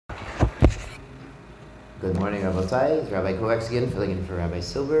Good morning, Rabotai. It's Rabbi Kovacs again, filling in for Rabbi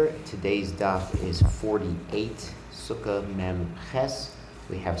Silver. Today's daf is 48, Sukkah Mem Ches.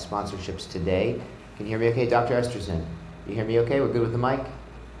 We have sponsorships today. Can you hear me okay, Dr. Esterson? You hear me okay? We're good with the mic?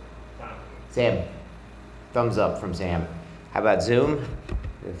 Sam. Thumbs up from Sam. How about Zoom?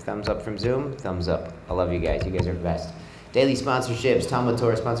 If thumbs up from Zoom, thumbs up. I love you guys. You guys are the best. Daily sponsorships, Talmud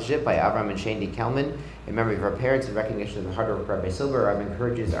Torah sponsorship by Avram and Shandi Kelman. In memory of our parents, in recognition of the hard work of Rabbi Silver, Rav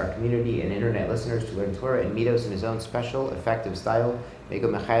encourages our community and internet listeners to learn Torah and Midos in his own special, effective style. Mego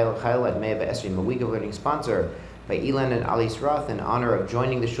Mechail Chayil Admei B'Esrim, a week of learning sponsor by Elan and Ali Roth in honor of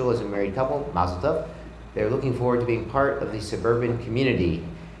joining the shul as a married couple. Mazel Tov. They're looking forward to being part of the suburban community.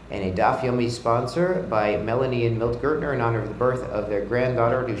 And a Daf Yomi sponsor by Melanie and Milt Gertner in honor of the birth of their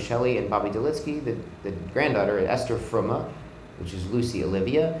granddaughter, Dusheli and Bobby Delitsky. The granddaughter is Esther Fruma, which is Lucy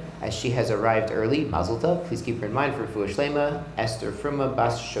Olivia, as she has arrived early. Mazel Tov. Please keep her in mind for Refuah Shlema, Esther Fruma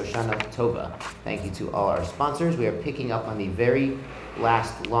Bas Shoshana Tova. Thank you to all our sponsors. We are picking up on the very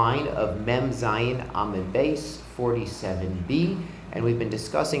last line of Mem Zayin Amid Beis 47b, and we've been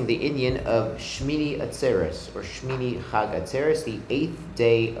discussing the Inyan of Shmini Atzeres, or Shmini Chag Atzeres, the 8th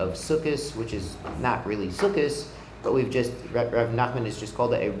day of Sukkot, which is not really Sukkot, but we've just, Rav Nachman has just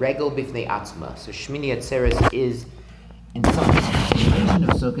called it a Regel Bifnei Atzma. So Shmini Atzeres is in some ways a continuation of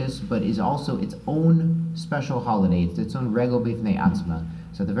Sukkot, but is also its own special holiday. It's its own Regel Bifnei Atzma.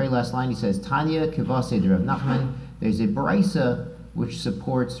 So at the very last line he says, Tanya Kivasei de Rav Nachman. There's a Braisa which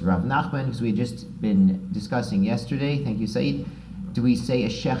supports Rav Nachman, because we had just been discussing yesterday. Thank you, Said. Do we say a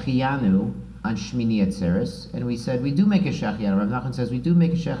Shechianu on Shmini Atzeres? And we said we do make a Shechianu. Rav Nachman says we do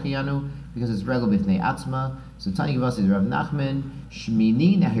make a Shechianu because it's Regel Bifnei Atzma. So Tanya Gavas is Rav Nachman.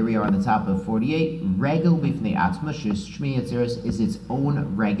 Shmini, now here we are on the top of 48. Regel Bifnei Atzma. Shmini Atzeres is its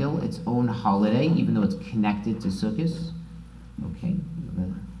own Regel, its own holiday, even though it's connected to Sukkot. Okay.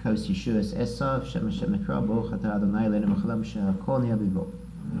 Kos Yeshuas Esav, Shem Hashem Mikra, Baruch Atah Adonai Eloheinu Melech Haolam, Shehakol Nהיה B'Dvaro.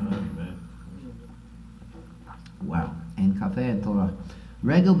 Wow. And Kafeh and Torah.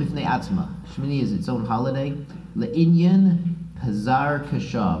 Regel Bifnei Atzma. Shmini is its own holiday. Le'inyan Pazar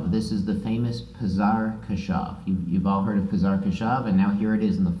Kashav. This is the famous Pazar Kashav. You've all heard of Pazar Kashav, and now here it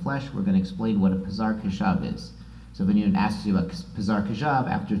is in the flesh. We're going to explain what a Pazar Kashav is. So if anyone asks you about Pazar Kashav,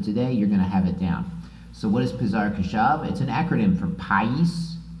 after today, you're going to have it down. So what is Pazar Kashav? It's an acronym for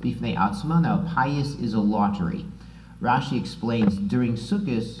Payis Bifnei Atzma. Now, Payis is a lottery. Rashi explains, during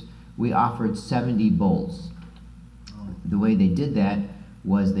Sukkot, we offered 70 bowls. The way they did that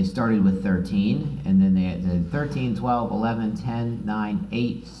was they started with 13, and then they had 13, 12, 11, 10, 9,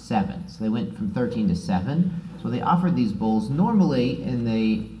 8, 7. So they went from 13 to 7. So they offered these bowls. Normally in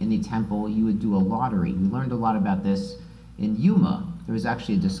the temple, you would do a lottery. We learned a lot about this in Yuma. There was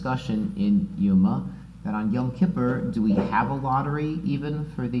actually a discussion in Yuma that on Yom Kippur, do we have a lottery even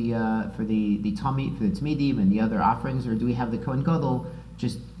for the Tamidim and the other offerings, or do we have the Kohen Gadol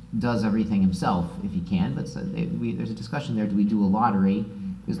just does everything himself if he can? But there's a discussion there. Do we do a lottery?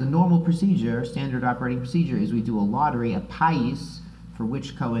 Because the normal procedure, standard operating procedure, is we do a lottery, a payis, for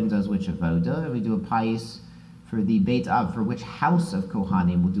which Kohen does which avoda, and we do a payis for the Beit Av, for which house of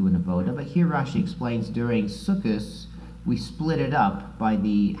Kohanim will do an avoda. But here Rashi explains during Sukkot, we split it up by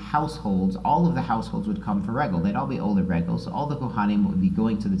the households. All of the households would come for Regel. They'd all be Oler Regel, so all the Kohanim would be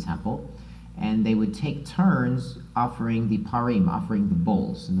going to the temple, and they would take turns offering the parim, offering the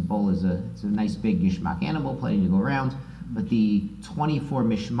bowls. And the bowl is a nice big Yishmak animal, plenty to go around. But the 24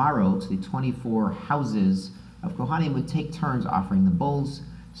 mishmarot, the 24 houses of Kohanim, would take turns offering the bowls.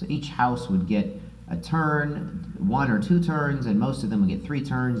 So each house would get a turn, 1 or 2 turns, and most of them would get 3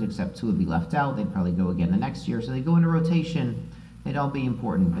 turns, except 2 would be left out. They'd probably go again the next year. So they go in a rotation. They'd all be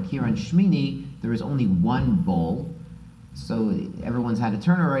important. But here on Shmini, there is only one bowl. So everyone's had a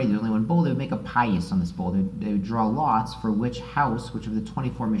turn already. There's only one bowl. They would make a payis on this bowl. They would draw lots for which house, which of the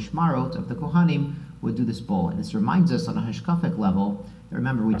 24 mishmarot of the Kohanim would do this bowl. And this reminds us on a hashkafic level,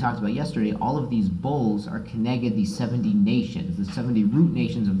 remember we talked about yesterday, all of these bowls are connected the 70 nations, the 70 root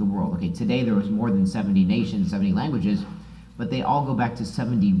nations of the world. Okay, today there was more than 70 nations, 70 languages, but they all go back to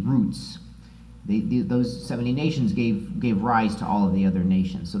 70 roots. Those 70 nations gave rise to all of the other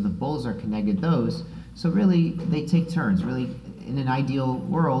nations. So the bowls are connected those. So really, they take turns. Really, in an ideal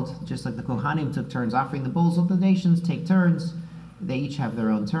world, just like the Kohanim took turns offering the bowls, all the nations take turns. They each have their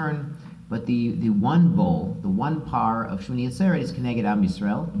own turn. But the one bowl, the one par of Shmini Atzeret is Keneged Am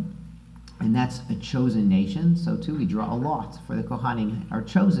Yisrael, and that's a chosen nation. So too, we draw a lot for the Kohanim are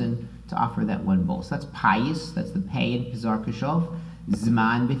chosen to offer that one bowl. So that's Payis, that's the pay in Pizar Kashav.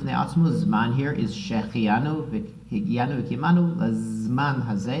 Zman Bifnei Atzmo, Zman here is Shechianu, Higianu, Vikimanu, Zman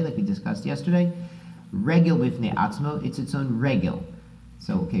Hazeh, like we discussed yesterday. Regel Bifnei Atzmo, it's its own regel.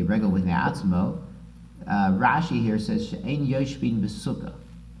 So, okay, Regel Bifnei Atzmo, Rashi here says she'ein yoshbin b'sukkah,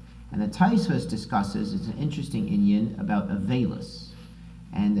 and the Tosfos discusses, it's an interesting inyan about avelus.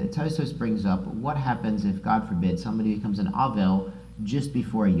 And the Tosfos brings up what happens if, God forbid, somebody becomes an avel just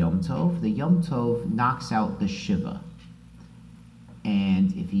before Yom Tov. The Yom Tov knocks out the Shiva.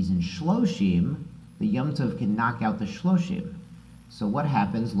 And if he's in Shloshim, the Yom Tov can knock out the Shloshim. So what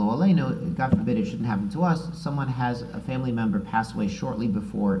happens? Lo aleinu, God forbid it shouldn't happen to us, someone has a family member pass away shortly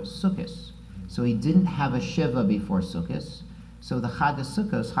before Sukkot. So he didn't have a Shiva before Sukkot. So the Chag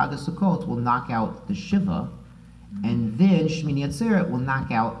Sukkot will knock out the Shiva, and then Shmini Atzeret will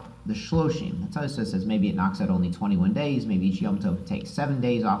knock out the Shloshim. The Tosfos says maybe it knocks out only 21 days, maybe each Yom Tov takes 7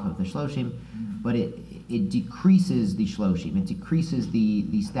 days off of the Shloshim, but it decreases the Shloshim. It decreases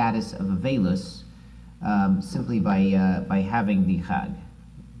the status of Avelus simply by having the Chag.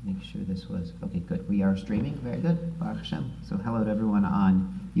 Make sure this was, okay, good. We are streaming, very good, Baruch Hashem. So hello to everyone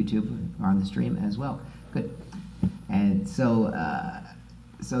on YouTube or on the stream as well. Good. And so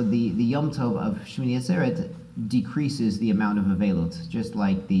the Yom Tov of Shmini Atzeret decreases the amount of Avelut, just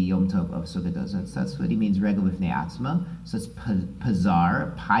like the Yom Tov of Sukkot does. That's what he means, Regel B'fnei Atzma. So it's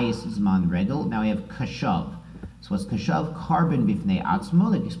Pazar, pious Zman Regel. Now we have Kashav. So what's Kashav? Carbon B'fnei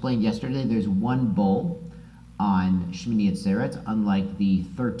Atzma. Like explained yesterday, there's one bowl on Shmini Atzeret, unlike the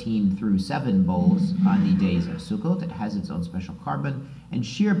 13 through 7 bowls on the days of Sukkot. It has its own special carbon. And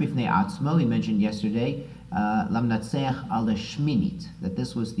Shir B'fnei Atzma, we mentioned yesterday, Lamnatseach al Shminit, that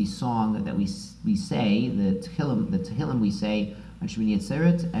this was the song that we say, the Tehillim we say on Shmini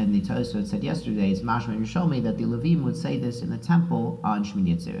Atzeret, and the Tosfot said yesterday, it's Mashma and Yerushalmi, that the Levim would say this in the temple on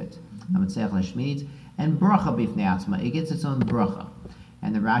Shmini Atzeret. Lamnatseach al Shminit, and Bracha B'fnei Atzma, it gets its own bracha.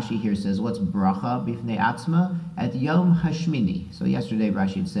 And the Rashi here says, what's bracha b'fnei atzma? At Yom Hashmini. So yesterday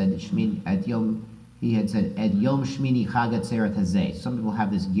Rashi had said, he had said, Ed Yom Shmini Chag Atzeret Hazeh. Some people have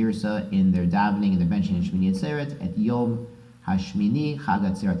this girsa in their davening and their benching in Shmini Atzeret. At Yom Hashmini Chag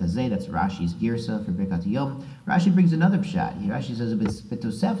Atzeret Hazeh. That's Rashi's girsa for Birkat Yom. Rashi brings another pshat. Rashi says,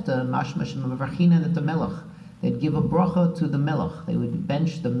 B'tosefta mashma shema mevarchina et melech. They'd give a bracha to the melech. They would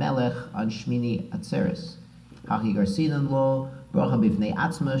bench the melech on Shmini Atzeres. Hachi Garsinan lo. Bracha b'fnei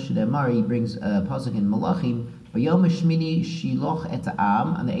atzma shedemar. He brings a pasuk in Malachim. V'yom hashmini shiloch et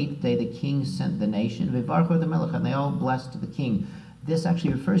ha'am. On the 8th day, the king sent the nation. V'varchor the melech, and they all blessed the king. This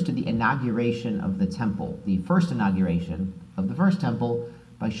actually refers to the inauguration of the temple, the first inauguration of the first temple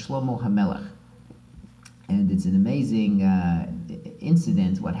by Shlomo HaMelech. And it's an amazing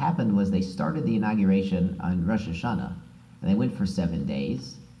incident. What happened was they started the inauguration on Rosh Hashanah, and they went for 7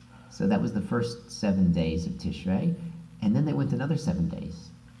 days. So that was the first 7 days of Tishrei. And then they went another 7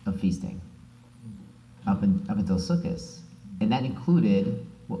 days of feasting up until Sukkot. And that included,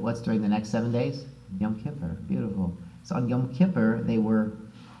 what's during the next 7 days? Yom Kippur. Beautiful. So on Yom Kippur, they were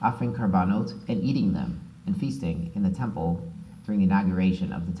offering karbanot and eating them and feasting in the temple during the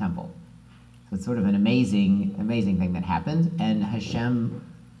inauguration of the temple. So it's sort of an amazing thing that happened. And Hashem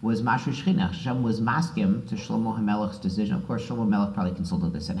was Mashur Shechina. Hashem was maskim to Shlomo HaMelech's decision. Of course, Shlomo HaMelech probably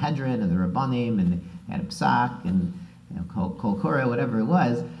consulted the Sanhedrin and the Rabbanim and they had a psak and Kol Korah, whatever it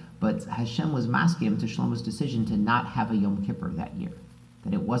was, but Hashem was masking to Shlomo's decision to not have a Yom Kippur that year.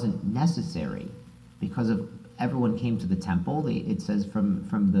 That it wasn't necessary because of everyone came to the temple. It says from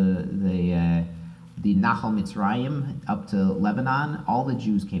the Nachal Mitzrayim up to Lebanon, all the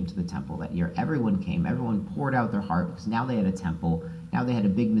Jews came to the temple that year. Everyone came. Everyone poured out their heart because now they had a temple. Now they had a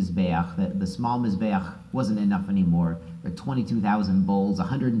big mizbeach. The small mizbeach wasn't enough anymore. There were 22,000 bulls,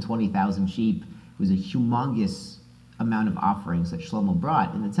 120,000 sheep. It was a humongous amount of offerings that Shlomo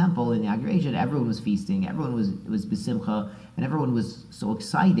brought in the temple in the inauguration. Everyone was feasting, everyone was besimcha, and everyone was so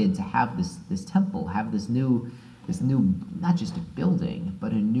excited to have this temple, have this new not just a building,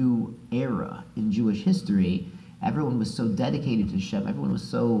 but a new era in Jewish history. Everyone was so dedicated to Hashem. Everyone was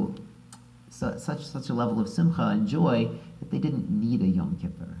such a level of simcha and joy that they didn't need a Yom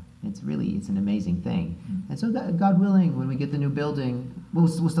Kippur. It's an amazing thing. And so God willing, when we get the new building, we'll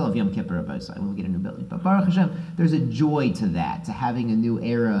still have Yom Kippur by side when we get a new building. But Baruch Hashem, there's a joy to that, to having a new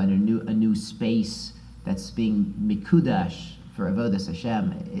era and a new space that's being mikudash for Avodas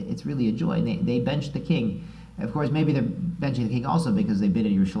Hashem. It's really a joy. And they benched the king. Of course, maybe they're benching the king also because they've been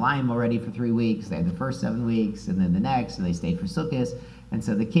in Yerushalayim already for 3 weeks. They had the first 7 weeks, and then the next, and they stayed for Sukkot. And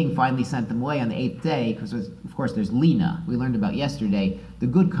so the king finally sent them away on the 8th day, because of course there's Lina. We learned about yesterday, the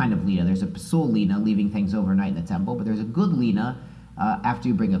good kind of Lina. There's a Pasul Lina, leaving things overnight in the temple, but there's a good Lina after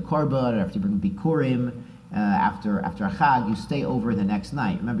you bring a korban, or after you bring Bikurim, after a Chag, you stay over the next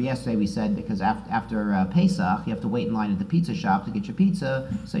night. Remember yesterday we said, because after Pesach, you have to wait in line at the pizza shop to get your pizza,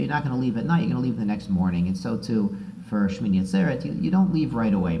 so you're not going to leave at night, you're going to leave the next morning. And so too, for Shmini Atzeret, you don't leave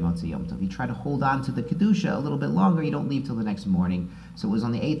right away, Motzei Yom Tov. You try to hold on to the Kedusha a little bit longer, you don't leave till the next morning. So it was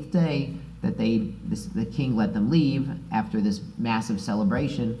on the 8th day that the king let them leave after this massive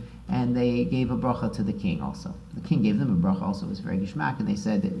celebration, and they gave a bracha to the king also. The king gave them a bracha also, it was very gishmak, and they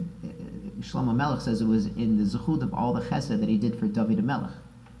said that Shlomo Melech says it was in the zechut of all the chesed that he did for David HaMelech.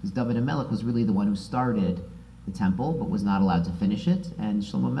 Because David HaMelech was really the one who started the temple, but was not allowed to finish it, and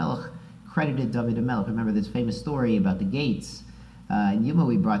Shlomo Melech credited David HaMelech. Remember this famous story about the gates. In Yuma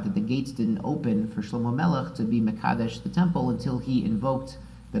we brought that the gates didn't open for Shlomo Melech to be Mekadesh the temple until he invoked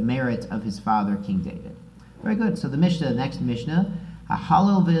the merit of his father, King David. Very good. So the next Mishnah,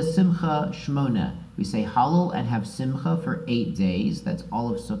 Halal v'simcha shmona. We say Halal and have simcha for 8 days. That's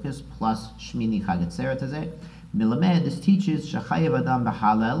all of Sukkot plus Shmini Chag Atzeret Hazeh. Milamed, this teaches Shachayev Adam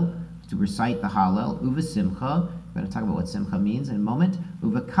b'Halal, to recite the Halal, uva simcha. We're going to talk about what simcha means in a moment.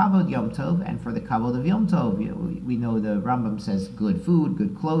 Uva kavod Yom Tov, and for the kavod of Yom Tov, we know the Rambam says good food,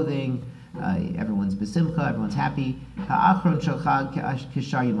 good clothing, everyone's besimcha, everyone's happy. Ha'achron shel Chag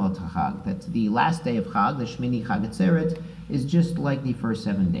kishar yemot Chag. That the last day of Chag, the Shmini Chag Atzeret, is just like the first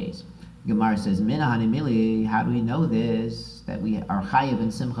 7 days. Gemara says, Mina hanimili, how do we know this? That we are chayiv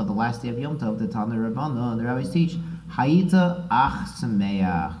in simcha the last day of Yom Tov, the Tana Rabbana, and the rabbis teach, Hayita ach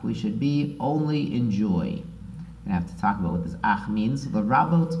sameach. We should be only in joy. I have to talk about what this ach means. The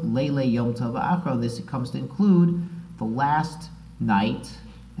Rabot Leile Yom Tov Achron. This comes to include the last night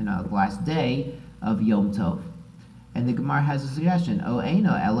and the last day of Yom Tov. And the Gemara has a suggestion. O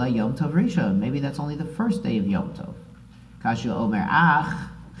Eino Ella Yom Tov Rishon. Maybe that's only the first day of Yom Tov. Kashu Omer Ach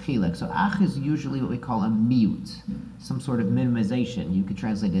Chilek. So ach is usually what we call a mute, some sort of minimization. You could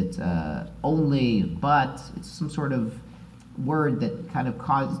translate it only, but it's some sort of word that kind of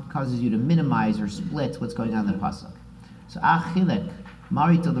causes you to minimize or split what's going on in the pasuk. So ach chilek,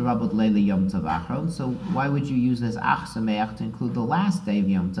 marita the rabot leile yom tov achron. So why would you use this ach sameach to include the last day of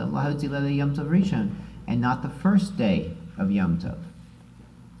Yom Tov, lahoti leile yom tov rishon, and not the first day of Yom Tov?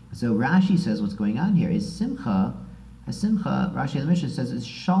 So Rashi says what's going on here is simcha. A simcha, Rashi in the Mishnah says, is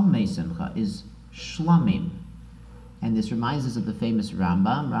shalmei simcha, is shlamim. And this reminds us of the famous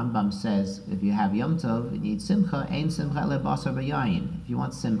Rambam. Rambam says, if you have Yom Tov, you need simcha, ein simcha le basar v'yayin. If you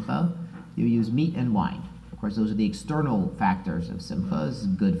want simcha, you use meat and wine. Of course, those are the external factors of simcha. This is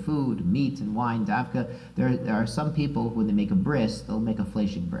good food, meat and wine, davka. There are some people, when they make a bris, they'll make a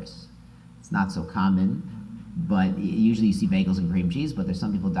fleshig bris. It's not so common, but usually you see bagels and cream cheese, but there's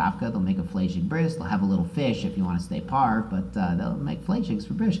some people, davka, they'll make a fleshig bris, they'll have a little fish if you want to stay parv, but they'll make fleshigs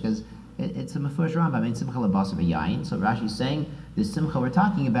for bris, because it's a mefurish Rambam, in simcha lebasar v'yayin. So Rashi's saying this simcha we're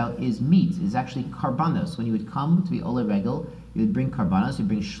talking about is meat, is actually karbanos. When you would come to be Ole Regel, you would bring karbanos, you'd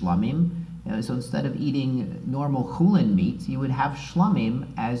bring shlamim. So instead of eating normal chulin meat, you would have shlamim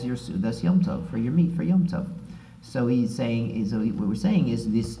as your sudas Yom Tov, for your meat for Yom Tov. So he's saying, what we're saying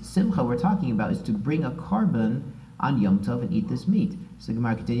is this simcha we're talking about is to bring a carbon on Yom Tov and eat this meat. So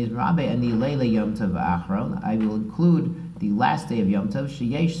Gemara continues, Rabbe and the leile Yom Tov achron. I will include the last day of Yom Tov,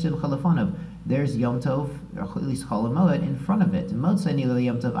 sheyesh simcha lefonav. There's Yom Tov, or at least Chol HaMoed, in front of it. Motzei leile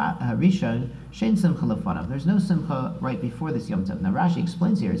Yom Tov harishon shein simcha lefonav. There's no simcha right before this Yom Tov. Now Rashi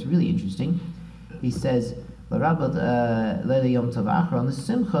explains here. It's really interesting. He says, L'rabot leile Yom Tov achron the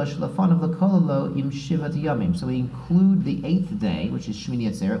simcha shlefonav lekololo im shivat yamim. So we include the 8th day, which is Shmini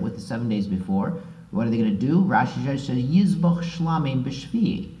Atzeret, with the 7 days before. What are they going to do? Rashi says yizboch shlamim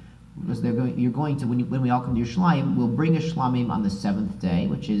b'shvi. Because you're going to, when we all come to your shlamim, we'll bring a shlamim on the 7th day,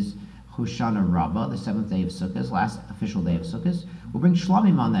 which is Hoshana Rabbah, the 7th day of Sukkot, last official day of Sukkot. We'll bring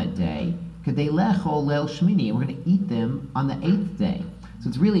shlamim on that day, kadei lechol leil shmini, and we're going to eat them on the 8th day. So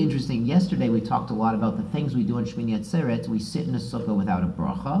it's really interesting. Yesterday we talked a lot about the things we do on Shmini Atzeret. We sit in a sukkah without a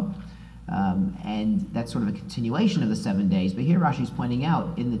bracha, and that's sort of a continuation of the 7 days. But here Rashi's pointing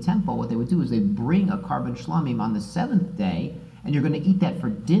out, in the temple, what they would do is they bring a carbon shlamim on the 7th day, and you're going to eat that for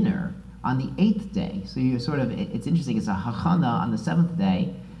dinner on the 8th day. So you're sort of, it's interesting, it's a hachana on the 7th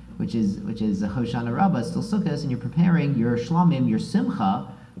day, which is a Hoshana Rabbah, still Sukkot, and you're preparing your shlamim, your simcha,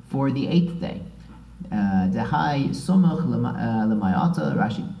 for the 8th day. Dehai sumach l'mayata,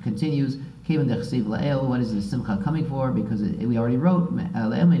 Rashi continues, Kevin dechsiv la'el, what is the simcha coming for? Because we already wrote,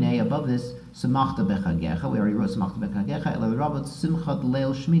 le'emine, above this, Samachta bechagecha. We already wrote Samachta bechagecha. Rabot simchat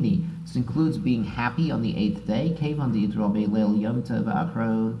leil shmini. This includes being happy on the 8th day. Kevan di'idrobe leil Yom Tov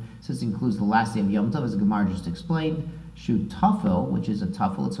achron. So this includes the last day of Yom Tov, as Gemara just explained. Shu tafel, which is a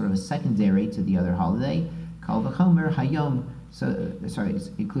tafel, it's sort of a secondary to the other holiday. Kal v'chomer hayom. So, it's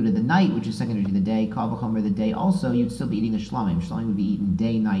included the night, which is secondary to the day. Kal v'chomer, the day also, you'd still be eating the shlamim. Shlamim would be eaten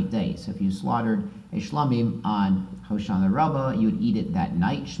day, night, day. So if you slaughtered a shlamim on Hoshana Rabbah, you would eat it that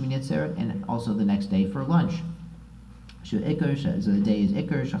night, Shmini Atzeret, and also the next day for lunch. So the day is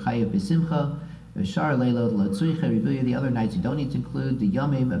Iker, Shachayev B'Simcha, Shar Leilot, Lotzuicha, Ribuya. The other nights you don't need to include the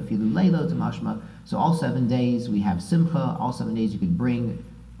Yomim, Afilu Leilot, Mashma. So all 7 days we have Simcha. All 7 days you could bring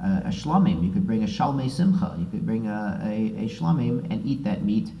a shlamim. You could bring a shalmei simcha. You could bring a shlamim and eat that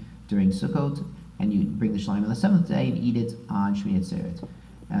meat during Sukkot, and you bring the shlamim on the 7th day and eat it on Shmini Atzeret.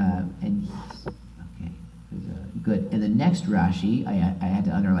 Good. And the next Rashi, I had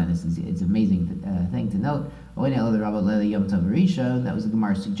to underline this. It's an amazing thing to note. That was the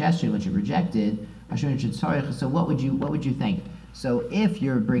Gemara's suggestion, which it rejected. So what would you think? So if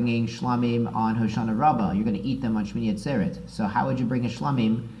you're bringing shlamim on Hoshana Rabbah, you're going to eat them on Shmini Atzeret. So how would you bring a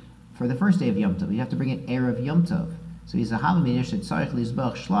shlamim for the first day of Yom Tov? You have to bring it Erev Yom Tov. So he's a Havaminish that tzarich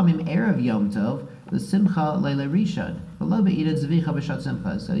lizbach shlamim Erev Yom Tov the Simcha Leila Rishon.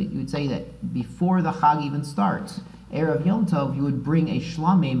 So you would say that before the Chag even starts, Erev Yom Tov, you would bring a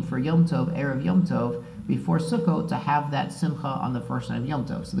shlamim for Yom Tov, Erev Yom Tov, before Sukkot to have that Simcha on the first night of Yom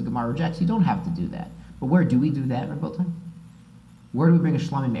Tov. So the Gemara rejects, you don't have to do that. But where do we do that, Rabbi? Where do we bring a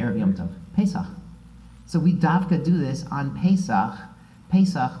shlamim Erev Yom Tov? Pesach. So we davka do this on Pesach.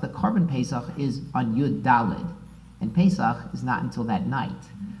 Pesach, the Korban Pesach, is on Yud Daled. And Pesach is not until that night.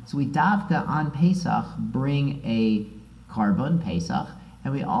 So we davka on Pesach bring a Korban Pesach,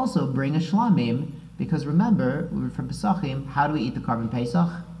 and we also bring a shlamim, because remember, from Pesachim, how do we eat the Korban Pesach?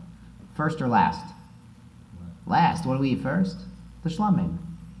 First or last? Last. What do we eat first? The shlamim.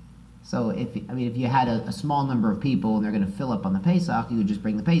 So if you had a small number of people and they're going to fill up on the Pesach, you would just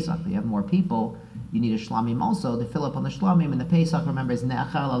bring the Pesach. If you have more people, you need a shlamim also to fill up on the shlamim, and the Pesach, remember, is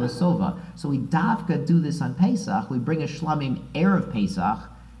ne'achal al sova. So we davka do this on Pesach. We bring a shlamim erev Pesach,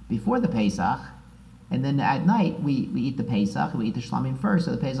 before the Pesach, and then at night we eat the Pesach, and we eat the shlamim first,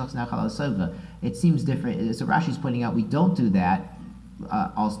 so the Pesach is ne'achal al sova. It seems different. So Rashi's pointing out we don't do that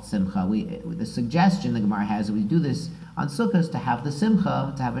al simcha. The suggestion the Gemara has that we do this on Sukkot to have the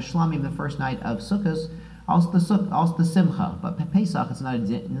simcha, to have a shlamim the first night of Sukkot, also the simcha. But Pesach, it's not a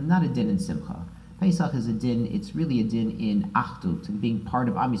din in simcha. Pesach is a din. It's really a din in achdut, and being part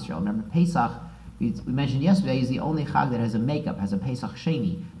of Am Yisrael. Remember, Pesach, we mentioned yesterday, is the only chag that has a makeup, has a Pesach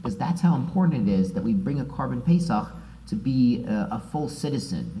Sheni, because that's how important it is that we bring a Korban Pesach to be a full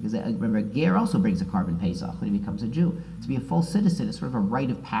citizen. Because remember, a ger also brings a Korban Pesach when he becomes a Jew. To be a full citizen is sort of a rite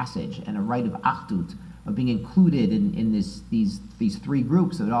of passage and a rite of achdut, of being included in these 3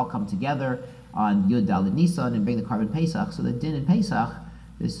 groups that would all come together on Yud Daled Nisan and bring the Korban Pesach. So the din in Pesach,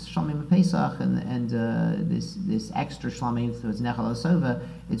 this shlamim Pesach and this extra shlamim, so it's nechal asova,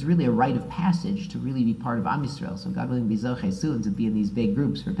 it's really a rite of passage to really be part of Am Yisrael. So God willing, be zocheh soon to be in these big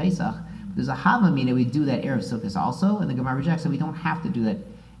groups for Pesach. But there's a havamina, we do that erev Sukkot also, and the Gemara rejects that we don't have to do that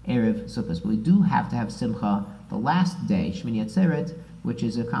erev Sukkot, but we do have to have simcha the last day, Shmini Atzeret, which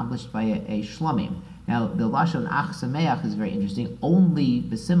is accomplished by a shlamim. Now, the Lashon Ach Sameach is very interesting. Only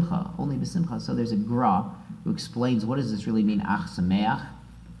b'simcha. So there's a Gra who explains what does this really mean, Ach Sameach,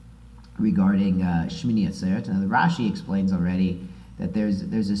 regarding Shmini Atzeret. And the Rashi explains already that there's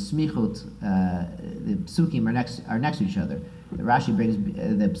a smichut. The psukim are next to each other. The Rashi brings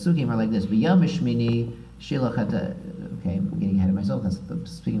the psukim are like this: B'yom Shmini shilach et. Okay, I'm getting ahead of myself.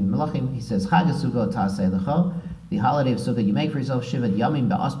 That's speaking of Melachim. He says Chag Sukkot Tasei Lecho. The holiday of Sukkot you make for yourself, Shivat Yamim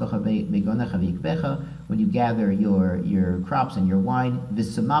Ba'aspecha Begonecha V'Yikbecha, when you gather your crops and your wine,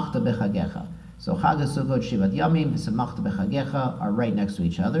 V'Samachta Bechagecha. So Chag Sukkot, Shivat Yamim, V'Samachta Bechagecha are right next to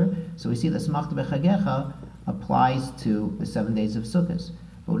each other. So we see that Samachta Bechagecha applies to the 7 days of Sukkot.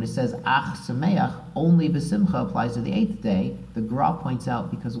 But when it says Ach Sameach, only B'Simcha applies to the 8th day, the Gra points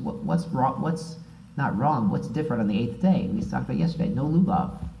out because what's not wrong, what's different on the 8th day? We talked about yesterday, no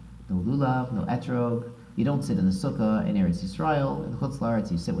lulav, no etrog. You don't sit in the sukkah in Eretz Yisrael, in Chutz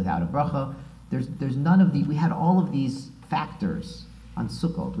La'aretz, you sit without a bracha. There's none of these. We had all of these factors on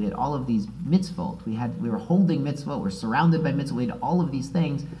Sukkot. We had all of these mitzvot. We were holding mitzvot. We're surrounded by mitzvot. We had all of these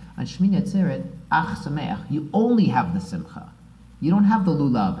things. On Shmini Atzeret, Ach Sameach, you only have the simcha. You don't have the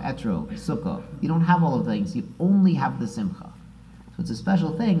lulav, etrog, sukkah. You don't have all of the things. You only have the simcha. So it's a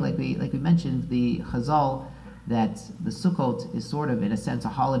special thing, like we mentioned, the Chazal, that the Sukkot is sort of, in a sense, a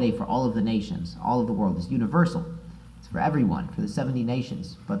holiday for all of the nations, all of the world. It's universal. It's for everyone, for the 70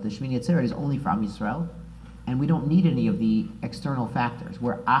 nations. But the Shmini Atzeret is only for Am Yisrael, and we don't need any of the external factors.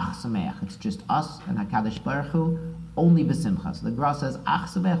 We're Ach Sameach. It's just us and HaKadosh Baruch Hu, only b'simcha. So the Gra says, Ach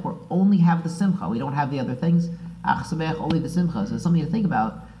Sameach, we only have the simcha. We don't have the other things. Ach Sameach, only the simcha. So it's something to think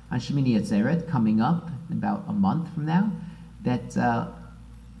about on Shmini Atzeret, coming up in about a month from now, that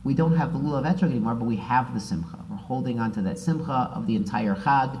we don't have the lulav etrog anymore, but we have the simcha. We're holding on to that simcha of the entire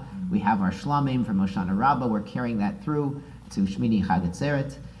Chag. We have our shlamim from Hoshana Rabbah. We're carrying that through to Shmini Chag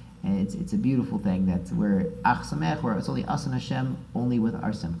Atzeret. And it's a beautiful thing that we're Ach Samech, where it's only us and Hashem, only with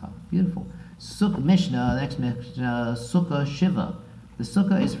our Simcha. Beautiful. Mishnah, the next Mishnah, Sukkah Shiva. The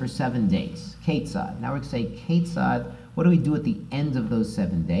Sukkah is for 7 days. Ketzad. Now we're going to say Ketzad. What do we do at the end of those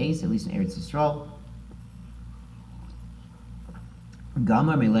 7 days, at least in Eretz Yisrael?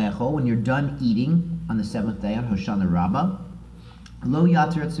 Gamar Melecho, when you're done eating on the 7th day on Hoshana Rabbah, Lo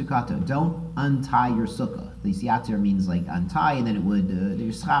Yatir et Sukkato, don't untie your sukkah. At least Yatir means like untie, and then it would,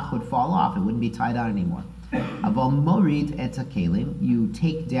 your schach would fall off, it wouldn't be tied on anymore. Aval Morid et Kelim, you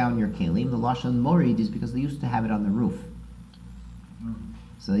take down your Kelim. The Lashon Morid is because they used to have it on the roof.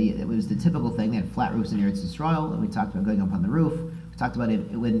 So it was the typical thing. They had flat roofs in Eretz Yisrael, and we talked about going up on the roof. We talked about it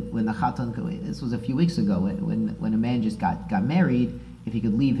when the Chatan, this was a few weeks ago, when a man just got married, if he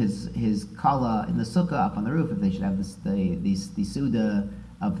could leave his kala in the sukkah up on the roof, if they should have the suda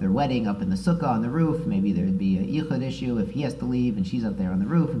of their wedding up in the sukkah on the roof, maybe there would be a yichud issue if he has to leave and she's up there on the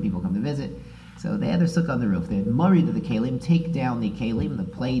roof and people come to visit. So they had their sukkah on the roof. They had Morid of the Kelim, take down the Kelim, the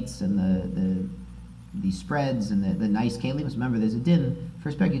plates and the spreads and the nice Kelims. Remember, there's a din.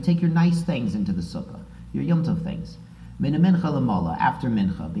 First back, you take your nice things into the sukkah, your Yom Tov things. Min mincha lamala, after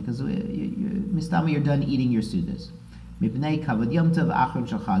mincha, because mistama, you're done eating your sudas. Mipnei kavod Yom Tov achron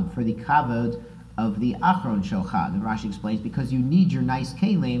shel chag, for the kavod of the achron shel chag. And Rashi explains, because you need your nice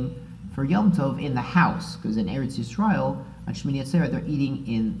kelim for Yom Tov in the house, because in Eretz Yisrael, on Shmini Atzeret, they're eating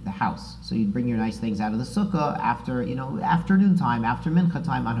in the house. So you'd bring your nice things out of the sukkah after, afternoon time, after mincha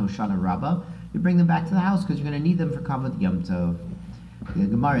time on Hoshana Rabbah. You bring them back to the house because you're going to need them for kavod Yom Tov. The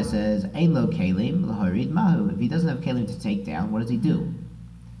Gemara says, Ein lo kelim l'horid mahu. If he doesn't have kelim to take down, what does he do?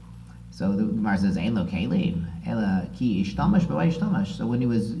 So the Gemara says, Ein lo kelim ela ki ishtamash b'vay ishtamash. So when he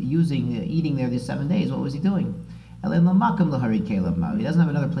was eating there these 7 days, what was he doing? Ela lo makam l'horid kelim mahu. He doesn't have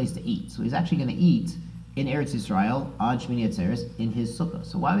another place to eat, so he's actually going to eat in Eretz Yisrael on Shmini Atzeres in his sukkah.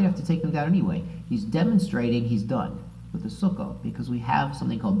 So why would we have to take them down anyway? He's demonstrating he's done with the sukkah because we have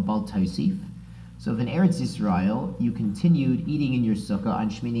something called Bal Tosif. So if in Eretz Yisrael you continued eating in your sukkah on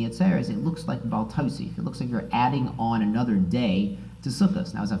Shmini Atzeres, it looks like Bal Tosif. It looks like you're adding on another day to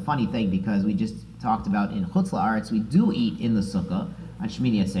sukkahs. Now it's a funny thing because we just talked about in Chutz La'aretz we do eat in the sukkah on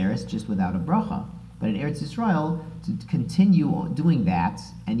Shmini Atzeres just without a bracha. But in Eretz Yisrael, to continue doing that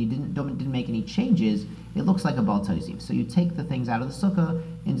and you didn't make any changes, it looks like a Bal Tosif. So you take the things out of the sukkah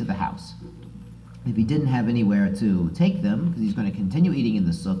into the house. If he didn't have anywhere to take them, because he's going to continue eating in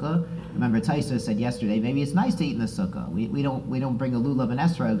the sukkah. Remember, Taisos said yesterday, maybe it's nice to eat in the sukkah. We don't bring a lulav and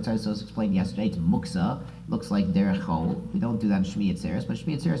esrog. Taisos explained yesterday, it's muksa. Looks like derech chol. We don't do that in Shmini Atzeres, but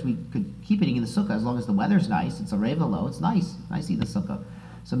Shmini Atzeres we could keep eating in the sukkah as long as the weather's nice. It's a reva low. It's nice to eat in the sukkah.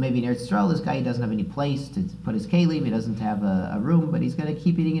 So maybe in Eretz Yisrael, this guy, he doesn't have any place to put his kelim. He doesn't have a room, but he's going to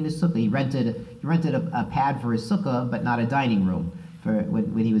keep eating in his sukkah. He rented a pad for his sukkah, but not a dining room for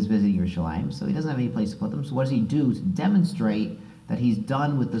when he was visiting Yerushalayim. So he doesn't have any place to put them. So what does he do to demonstrate that he's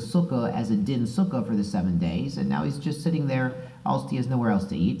done with the sukkah as a din sukkah for the 7 days, and now he's just sitting there, he has nowhere else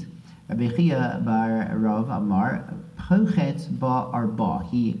to eat. Rabbi Chia bar Rav Amar, Pochet ba arba,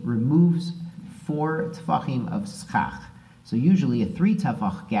 he removes 4 tefachim of schach. So usually a 3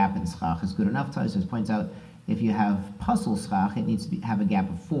 tefach gap in schach is good enough. Tosfos points out if you have puzzle schach, it needs to have a gap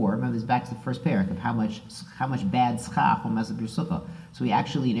of 4. Remember, this back to the first parak of how much bad schach will mess up your sukkah. So he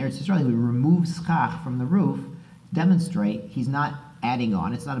actually, in Eretz Yisrael, he would remove schach from the roof, demonstrate he's not adding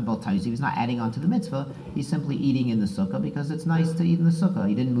on. It's not a Bal Tosif. He's not adding on to the mitzvah. He's simply eating in the sukkah because it's nice to eat in the sukkah.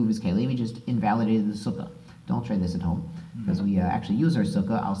 He didn't move his kelim. He just invalidated the sukkah. Don't try this at home because we actually use our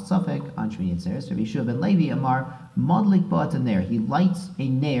sukkah al safek on Shmini Atzeres. Rabbi Yeshua ben Levi Amar modlik ba'at ner. He lights a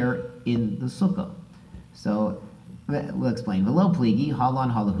ner in the sukkah. So we'll explain. V'lo pligi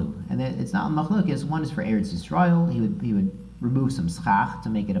halan halahu. And it's not machlokes. One is for Eretz Yisrael. He would remove some schach to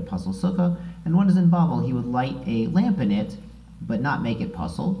make it a puzzle sukkah, and one is in Babel. He would light a lamp in it, but not make it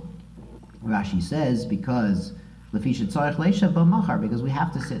puzzle. Rashi says because because we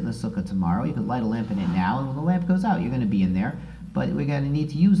have to sit in the sukkah tomorrow. You could light a lamp in it now, and when the lamp goes out, you're going to be in there. But we're going to need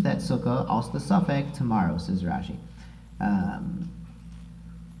to use that sukkah, also the safek, tomorrow, says Rashi.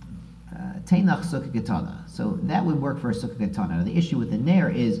 Teinach sukkah ketana. So that would work for a sukkah ketana. Now, the issue with the ner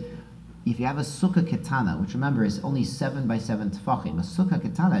is if you have a sukkah ketana, which remember is only 7 by 7 tefachim, a sukkah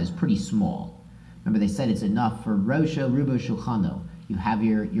ketana is pretty small. Remember they said it's enough for rosha, rubo, shulchano. You have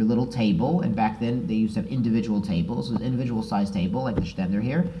your little table, and back then they used to have individual tables, so an individual sized table like the shtender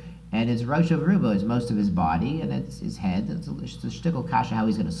here, and his rosha v'rubo is most of his body, and it's his head. It's a shtickle kasha how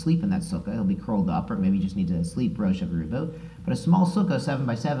he's going to sleep in that sukkah. He'll be curled up, or maybe just need to sleep rosha v'rubo. But a small sukkah, 7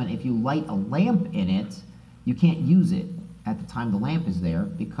 by 7, if you light a lamp in it, you can't use it at the time the lamp is there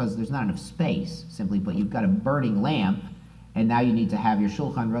because there's not enough space, simply put. You've got a burning lamp, and now you need to have your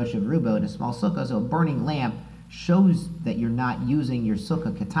shulchan rosh of rubo in a small sukkah. So a burning lamp shows that you're not using your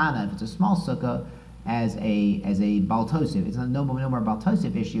sukkah katana, if it's a small sukkah, as a Baal Tosef. It's no more Baal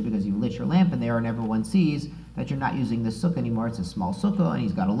Tosef issue because you've lit your lamp in there and everyone sees that you're not using this sukkah anymore. It's a small sukkah and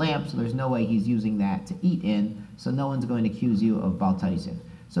he's got a lamp, so there's no way he's using that to eat in, so no one's going to accuse you of Baal Tosef.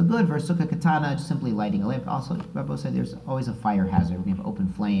 So good for a sukkah katana, just simply lighting a lamp. Also, Rabbi said there's always a fire hazard when you have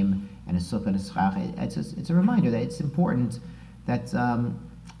open flame and a sukkah and a schach. It's a reminder that it's important that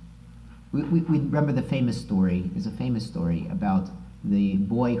we remember the famous story. There's a famous story about the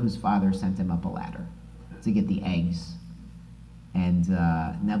boy whose father sent him up a ladder to get the eggs. And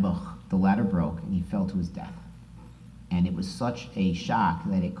Nebuch, the ladder broke and he fell to his death. And it was such a shock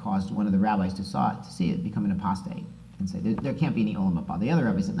that it caused one of the rabbis to see it become an apostate and say, there can't be any Olam Haba. The other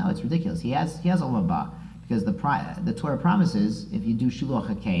rabbi said, no, it's ridiculous. He has Olam Haba because the Torah promises if you do Shiluach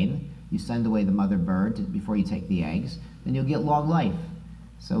HaKain, you send away the mother bird before you take the eggs, then you'll get long life.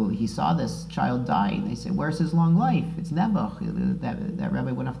 So he saw this child die, and they said, where's his long life? It's Nebuch. That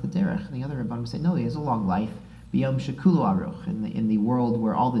rabbi went off the derech. And the other rabbi said, no, he has a long life. B'yom shekulu aruch, in the world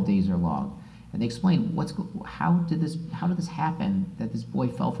where all the days are long. And they explained, how did this happen, that this boy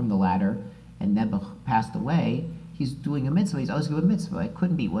fell from the ladder and Nebuch passed away? He's doing a mitzvah. He's always doing a mitzvah. It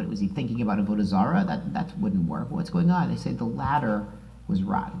couldn't be, what was he thinking about, avodah zarah? That wouldn't work. What's going on? They say the ladder was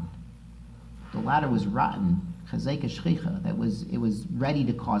rotten. The ladder was rotten. That it was ready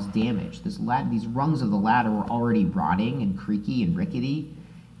to cause damage. These rungs of the ladder were already rotting and creaky and rickety,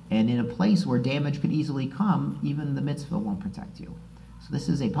 and in a place where damage could easily come, even the mitzvah won't protect you. So this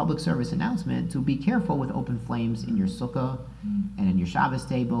is a public service announcement to be careful with open flames in your sukkah and in your Shabbos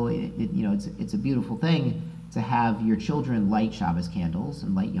table. It's a beautiful thing to have your children light Shabbos candles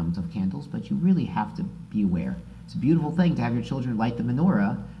and light Yom Tov candles, but you really have to be aware. It's a beautiful thing to have your children light the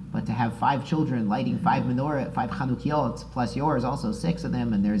menorah, but to have 5 children lighting 5 Chanukiot, plus yours, also 6 of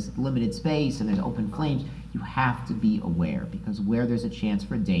them, and there's limited space and there's open flames, you have to be aware, because where there's a chance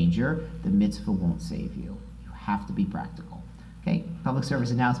for danger, the mitzvah won't save you. You have to be practical. Okay, public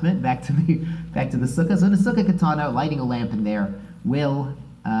service announcement, back to the sukkah. So the sukkah katana, lighting a lamp in there, will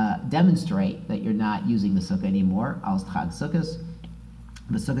demonstrate that you're not using the sukkah anymore, al chag sukkahs.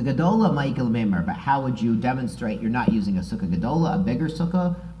 The sukkah gadola ma'ikil memer, but how would you demonstrate you're not using a sukkah gadola, a bigger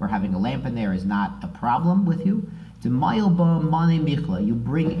sukkah, where having a lamp in there is not a problem with you? To ma'ilba mane michla, you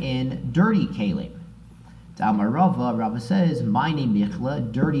bring in dirty kalim. To Amar Rava says, mane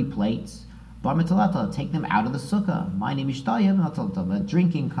michla, dirty plates, bar mitalata, take them out of the sukkah. Mane mishtayim,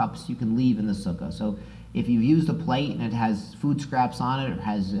 drinking cups you can leave in the sukkah. So if you've used a plate and it has food scraps on it, or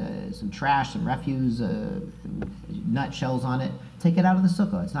has some trash, some refuse, nut shells on it, take it out of the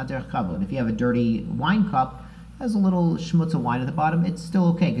sukkah. It's not derech kavod. If you have a dirty wine cup, has a little schmutz of wine at the bottom, it's still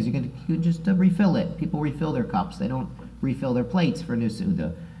okay because you can just refill it. People refill their cups. They don't refill their plates for new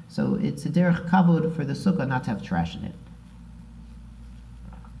suda. So it's a derech kavod for the sukkah not to have trash in it.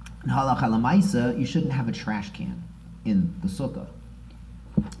 In halacha lemaisa, you shouldn't have a trash can in the sukkah.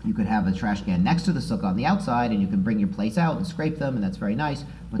 You could have a trash can next to the sukkah on the outside, and you can bring your plates out and scrape them, and that's very nice.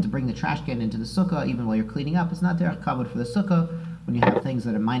 But to bring the trash can into the sukkah, even while you're cleaning up, it's not derech kavod for the sukkah. When you have things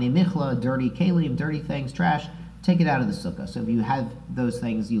that are mine michla, dirty kalim, dirty things, trash, take it out of the sukkah. So if you have those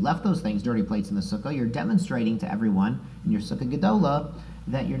things, you left those things, dirty plates in the sukkah, you're demonstrating to everyone in your sukkah gedola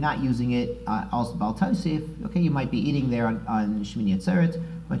that you're not using it also Baal Tosef. Okay, you might be eating there on Shmini Atzeret,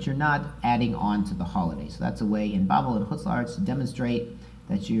 but you're not adding on to the holiday. So that's a way in Babel and Chutz La'aretz to demonstrate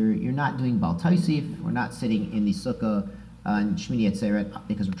that you're not doing Baal Tosef. We're not sitting in the sukkah on Shmini Atzeret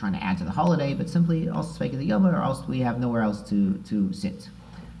because we're trying to add to the holiday, but simply also speak of the Yom, or else we have nowhere else to sit.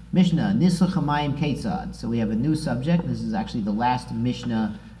 Mishnah, Nisuch HaMayim Ketzad. So we have a new subject. This is actually the last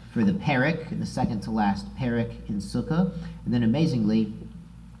Mishnah for the Perek, the second to last Perek in Sukkah. And then amazingly,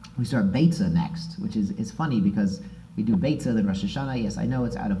 we start Beitzah next, which is funny because we do Beitzah, then Rosh Hashanah. Yes, I know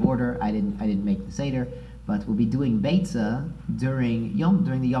it's out of order. I didn't make the Seder, but we'll be doing Beitzah during the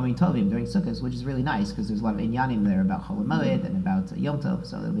Yomim Tovim, during Sukkot, which is really nice because there's a lot of inyanim there about Chol HaMoed and about Yom Tov,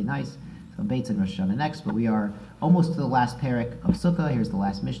 so it'll be nice. So Beitzah and Rosh Hashanah next, but we are almost to the last Perek of Sukkah. Here's the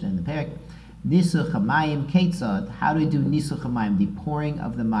last Mishnah in the Perek. Nisuch HaMayim Ketzad. How do we do Nisuch HaMayim, the pouring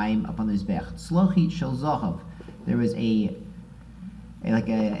of the Mayim upon the Mizbech? Tzlochit Shel Zohav. There was a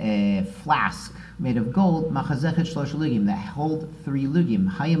flask made of gold, machazechet shlosh lugim, that hold 3 lugim,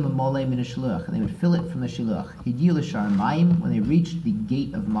 hayam amole min shluach, and they would fill it from the shluach. Higiu l'shar mayim, when they reached the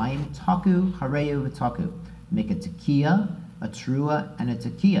gate of mayim, taku hareyu v'taku, make a tekiah, a trua, and a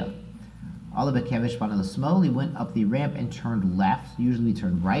tekiah. Ala bekevish bana l'smol, he went up the ramp and turned left. Usually we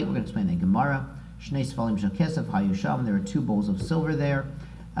turn right. We're going to explain the Gemara. Shnei sfalim shel kesef hayusham, there were 2 bowls of silver there.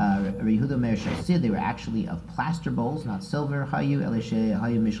 Rehuda Mer Shasid, they were actually of plaster bowls, not silver. Hayu Elishe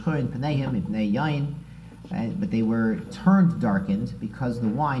Hayu Mishchurin Pnehim Ipnei Yain. But they were turned darkened because the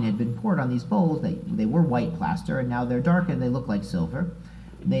wine had been poured on these bowls. They were white plaster, and now they're darkened. They look like silver.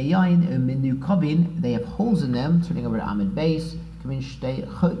 They have holes in them. Turning over to Amid Base,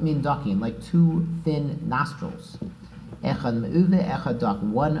 like two thin nostrils.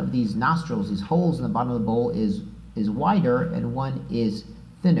 One of these nostrils, these holes in the bottom of the bowl, is wider, and one is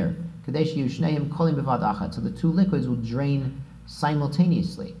thinner. So the two liquids will drain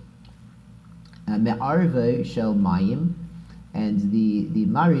simultaneously. Me'arve shel mayim, and the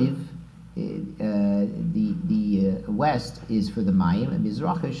mariv, the west is for the mayim, and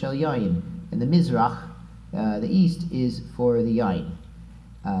mizrach shel yain, and the mizrach, the east is for the yain.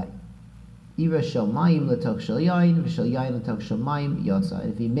 Ira shel mayim l'toch shel yain, v'shel yain l'toch shel mayim yotza.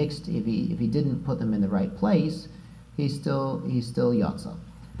 If he didn't put them in the right place, he's still yotza.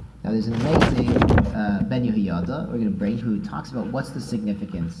 Now there's an amazing Ben Yehoyada we're going to bring, who talks about what's the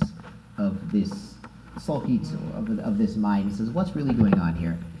significance of this sulkit, of this mayim. He says, what's really going on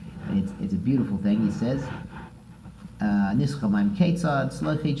here? And it's a beautiful thing. He says, Nischa mayim ketzad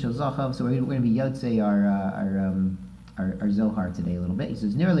slachit shel zachav. So we're going to be yotzei our Zohar today a little bit. He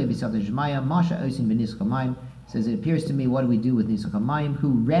says, Nirle b'sata Shemaya masha osin b'nischa mayim. He says, it appears to me, what do we do with nischa mayim?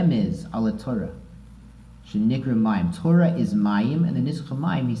 Who remez ala Torah. Shenikra mayim. Torah is mayim, and the nischa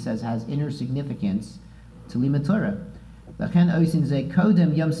mayim, he says, has inner significance to limud Torah. That's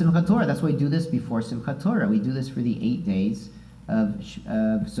why we do this before Simchat Torah. We do this for the 8 days of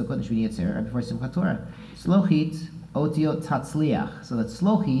Sukkot and Shmini Atzeret before Simchat Torah. Slochit otiot tatzliach. So that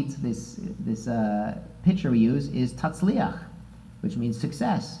slochit, this picture we use, is tatzliach, which means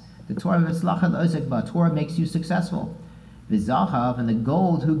success. The Torah makes you successful. V'zahav, and the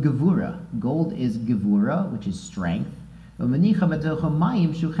gold, who gevura. Gold is gevura, which is strength. We put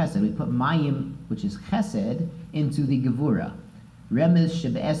mayim, which is chesed, into the gevura. Remez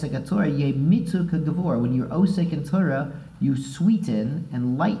shebe'esek Torah yemitu kagevura. When you're osek in Torah, you sweeten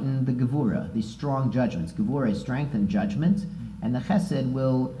and lighten the gevura, these strong judgments. Gevura is strength and judgment, and the chesed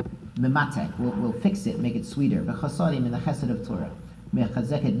will mimatek, will fix it, make it sweeter. V'chasadim, in the chesed of Torah.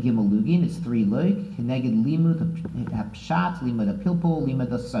 Mechazeket gimel lugin, it's 3 lug. Keneged limud hapshat, limud hapilpul, limud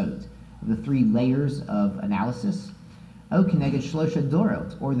hasod. The 3 layers of analysis. O keneged shlosha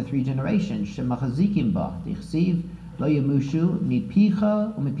dorot, or the 3 generations. Shemachazikim ba, dichsiv, lo yamushu,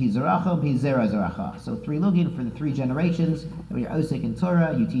 mipicha, umipizaracha, umipizera. So 3 lugin for the 3 generations. And when you're osek in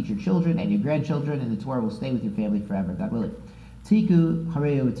Torah, you teach your children and your grandchildren, and the Torah will stay with your family forever, God willing. Tiku,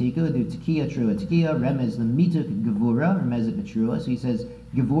 hareu tiku, the tekiya, trua tekiya, remez the mituk gevura, remez it betrua. So he says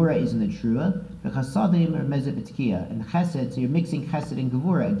gevura is in the trua, the chasadim remez it betekiya, and chesed. So you're mixing chesed and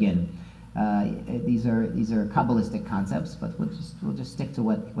gevura again. These are Kabbalistic concepts, but we'll just stick to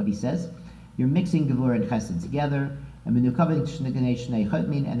what he says. You're mixing gevura and chesed together, and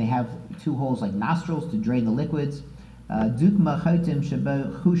they have 2 holes like nostrils to drain the liquids. Dukma chotim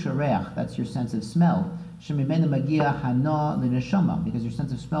shebo chushareach. That's your sense of smell. Shemimena magia hana l'neshama, because your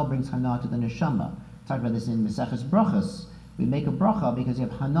sense of smell brings hana to the neshama. Talk about this in Maseches Brachos. We make a bracha because you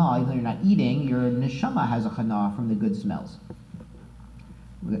have hana, even though you're not eating, your neshama has a hana from the good smells.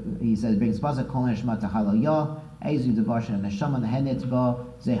 He says, brings baza kol neshama tahalo ya, ezu devashin neshama nehenet ba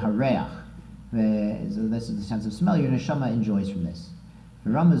zehareach. So this is the sense of smell your neshama enjoys from this.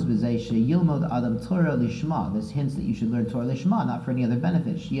 Ramaz b'zei sheyilmod adam Torah lishma. This hints that you should learn Torah lishma, not for any other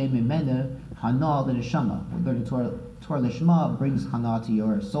benefit. Sheyeh mimenu hana l'neshama. Learning Torah lishma brings hana to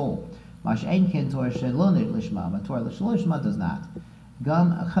your soul. Mash einken Torah shelonit lishma, but Torah lishma does not.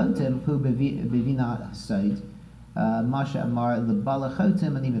 Gam chotem hu bevina said. Masha amar the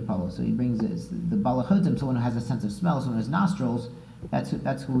balachotem and imipalo. So he brings this, the balachotem, someone who has a sense of smell, someone who has nostrils.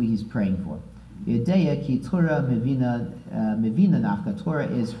 That's who he's praying for. Yedeya ki Torah mevina nafka. Torah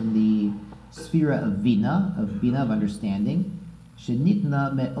is from the sphere of bina, of understanding.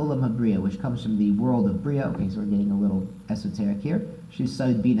 Shenitna me olam habriya, which comes from the world of bria. Okay, so we're getting a little esoteric here.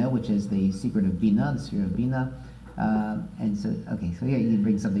 Shusod bina, which is the secret of bina, the sphere of bina. And so, okay, so here he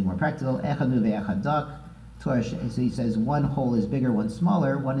brings something more practical. Echadu ve'echad dak. Torah. So he says one hole is bigger, one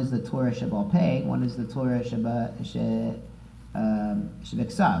smaller. One is the Torah Shebal Pei. One is the Torah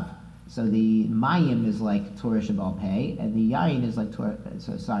Shebeksav. So the mayim is like Torah Shebal Pei, and the yain is like Torah.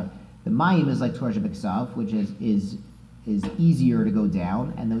 The mayim is like Torah Shebeksav, which is easier to go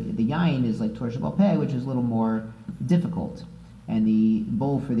down, and the yain is like Torah Shebal Pei, which is a little more difficult. And he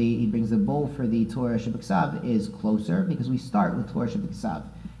brings the bowl for the Torah Shebeksav is closer because we start with Torah Shebeksav.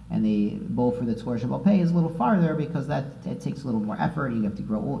 And the bowl for the Torah Shebal Pei is a little farther because it takes a little more effort. You have to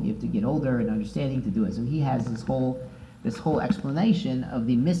grow old, you have to get older and understanding to do it. So he has this whole this whole explanation of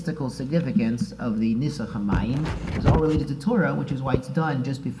the mystical significance of the Nisach HaMayim is all related to Torah, which is why it's done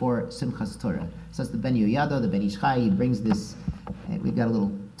just before Simchas Torah. So that's the Ben Yoyado, the Ben Ish Chai. He brings this. We've got a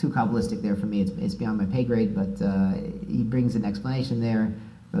little too Kabbalistic there for me. It's beyond my pay grade, but he brings an explanation there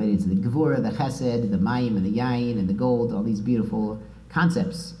related to the Gevura, the Chesed, the Mayim, and the Yain, and the gold. All these beautiful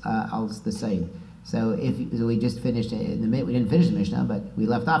concepts. I'll the same. So we just finished we didn't finish the Mishnah, but we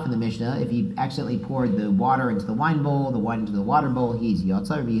left off in the Mishnah. If he accidentally poured the water into the wine bowl, the wine into the water bowl, he's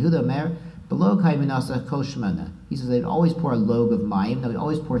Yotzar. Yehuda Mer below Kaiminasa Kol Shmona. He says they'd always pour a log of mayim. Now we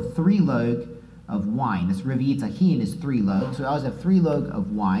always pour 3 log of wine. This Revi'it Tahin is 3 log. So we always have 3 log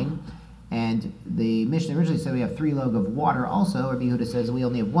of wine. And the Mishnah originally said we have 3 log of water. Also, Rabbi Yehuda says we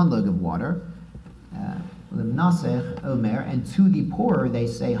only have 1 log of water. And to the pourer they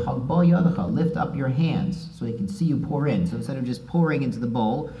say, lift up your hands so he can see you pour in. So instead of just pouring into the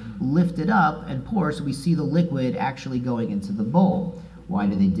bowl, lift it up and pour so we see the liquid actually going into the bowl. Why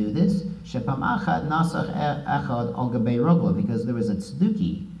do they do this? Because there was a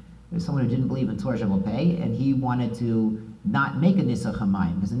tzduki, there was someone who didn't believe in Torah Shabbat Pei, and he wanted to not make a Nisach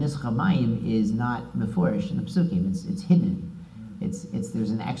HaMayim, because the Nisach HaMayim is not mefurish in the psukim, it's hidden.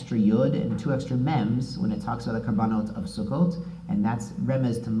 There's an extra yud and 2 extra mems when it talks about the karbanot of Sukkot, and that's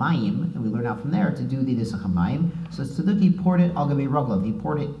remez to mayim, and we learn out from there to do the nisach hamayim. So Tzeduki poured it al gabei raglav. He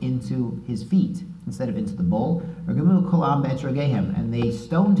poured it into his feet instead of into the bowl. And they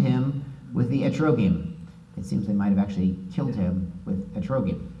stoned him with the etrogim. It seems they might have actually killed him with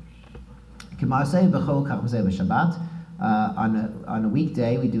etrogim. On a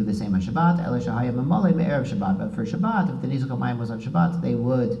weekday, we do the same on Shabbat. But for Shabbat, if the Nisach HaMayim was on Shabbat, they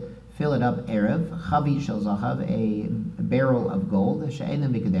would fill it up erev, chavi shel zachav, a barrel of gold, she'ena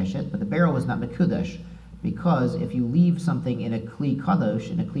mikudeshet, but the barrel was not mikudesh, because if you leave something in a kli kadosh,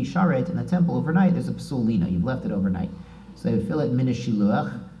 in a kli sharet, in the temple overnight, there's a psul lina, you've left it overnight. So they would fill it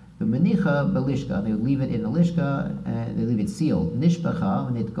minishiluach, the menicha belishka, they would leave it in the lishka, they leave it sealed. Nishbacha,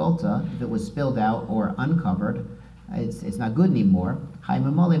 nitgolta, if it was spilled out or uncovered, it's not good anymore. Because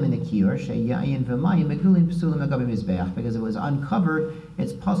it was uncovered,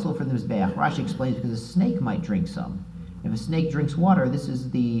 it's puzzle for the mizbeach. Rashi explains because a snake might drink some. If a snake drinks water, this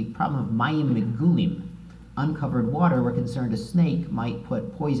is the problem of mayim megulim. Uncovered water, we're concerned a snake might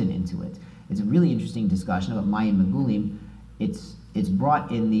put poison into it. It's a really interesting discussion about mayim megulim. It's brought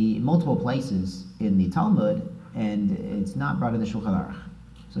in the multiple places in the Talmud, and it's not brought in the Shulchan Aruch.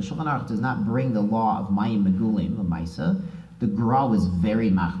 So Shulchan Aruch does not bring the law of mayim megulim, a maisa. The Gra was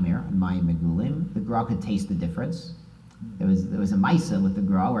very machmir on mayim megulim. The Gra could taste the difference. There was a maisa with the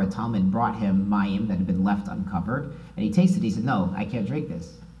Gra where a Talmud brought him mayim that had been left uncovered, and he tasted it. He said, "No, I can't drink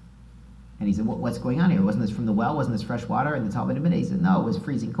this." And he said, "What's going on here? Wasn't this from the well? Wasn't this fresh water?" And the Talmud admitted. He said, "No, it was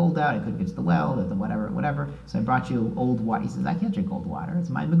freezing cold out. I couldn't get to the well. The whatever. So I brought you old water." He says, "I can't drink old water. It's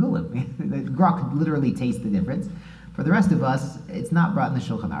mayim megulim." The Gra could literally taste the difference. For the rest of us, it's not brought in the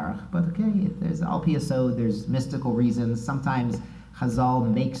Shulchan Aruch, but okay, there's al pi yasod, there's mystical reasons. Sometimes Chazal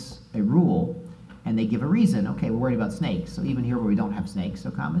makes a rule, and they give a reason. Okay, we're worried about snakes, so even here where we don't have snakes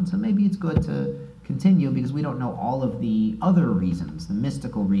so common, so maybe it's good to continue because we don't know all of the other reasons, the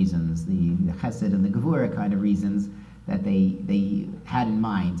mystical reasons, the chesed and the gevura kind of reasons that they had in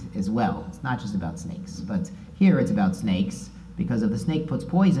mind as well. It's not just about snakes, but here it's about snakes, because if the snake puts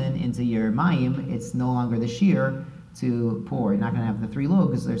poison into your mayim, it's no longer the shear to pour. You're not going to have the 3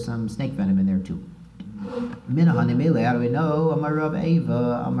 log because there's some snake venom in there too. How do we know? Amar Rav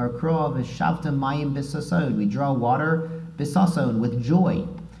Eva, Amar Krov, Shavta Mayim Bisason. We draw water Bisason with joy.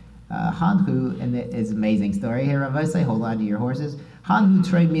 Hanhu, and it's an amazing story here. Rav say, hold on to your horses. Hanhu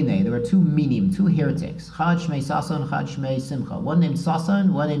Trei Mine. There were 2 minim, 2 heretics. Chad Shmei Sason, Chad Shmei Simcha. One named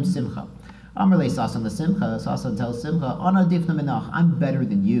Sason, one named Simcha. Amar Le Sason Simcha. Sason tells Simcha, Ana Difna Menach. I'm better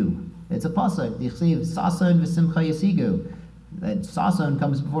than you. It's a pasuk. Sason v'simcha yasigu. That sason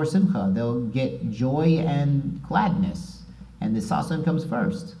comes before simcha. They'll get joy and gladness, and the sason comes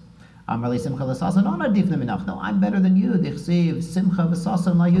first. Amar simcha l'sason ona difna minach. No, I'm better than you. Dichsiv simcha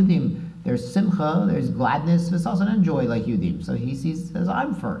v'sason la yudim. There's simcha, there's gladness v'sason and joy like yudim. So he says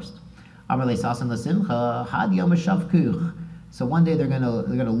I'm first. Amar sason l'simcha had yom shavkuch. So one day they're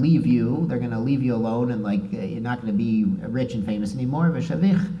gonna leave you. They're gonna leave you alone, and like you're not gonna be rich and famous anymore.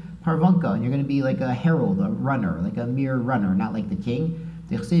 V'shavich parvanka, and you're going to be like a herald, a runner, like a mere runner, not like the king.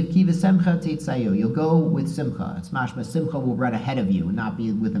 You'll go with simcha. It's mashma, simcha will run ahead of you and not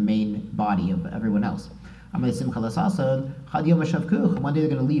be with the main body of everyone else. One day they're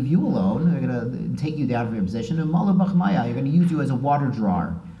going to leave you alone. They're going to take you down from your position. You're going to use you as a water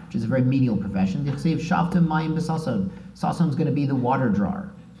drawer, which is a very menial profession. Sason's going to be the water drawer.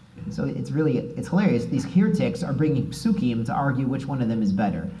 So it's hilarious. These heretics are bringing psukim to argue which one of them is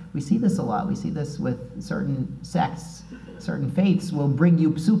better. We see this a lot. We see this with certain sects. Certain faiths will bring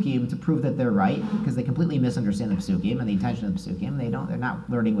you psukim to prove that they're right because they completely misunderstand the psukim and the intention of the psukim. They're not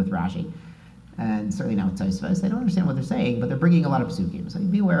learning with Rashi, and certainly not with Tosfos. They don't understand what they're saying, but they're bringing a lot of psukim. So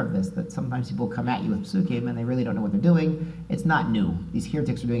be aware of this. That sometimes people come at you with psukim and they really don't know what they're doing. It's not new. These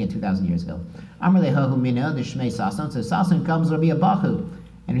heretics were doing it 2,000 years ago. Amar lehahu mina the Shmei Sason. So Sason comes Rabbi Abahu.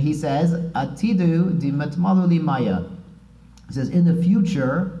 And he says, Atidu di matmalu li maya. He says, in the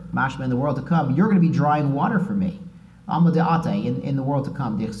future, mashma, in the world to come, you're going to be drawing water for me. Amadeate, in the world to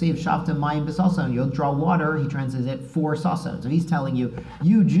come. Dichsiv shavta mayim b'sason. You'll draw water, he translates it, for sason. So he's telling you,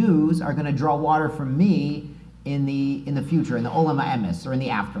 you Jews are going to draw water from me in the future, in the olam ha'emes, or in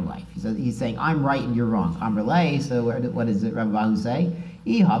the afterlife. He's saying, I'm right and you're wrong. Amrlei, so what does it Rabbi Bahu say?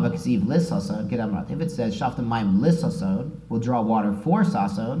 If it says shafta mayim lisason, will draw water for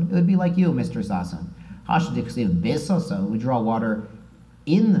sason, it would be like you, Mr. Sason. Hashdiksiv bisason, we draw water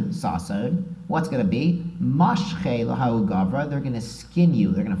in sason. What's going to be? Mashche lahahu gavra, they're going to skin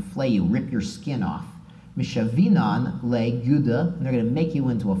you, they're going to flay you, rip your skin off. Mishavinan le guda, and they're going to make you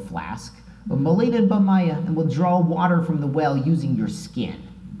into a flask. Malated b'maya, and will draw water from the well using your skin.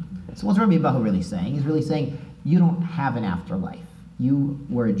 So what's Rabbi Abahu really saying? He's really saying, you don't have an afterlife. You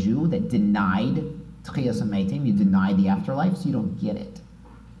were a Jew that denied Tchiyas HaMeitim, you denied the afterlife, so you don't get it.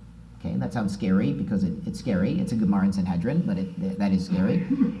 Okay, that sounds scary because it's scary. It's a Gemara in Sanhedrin, but that is scary.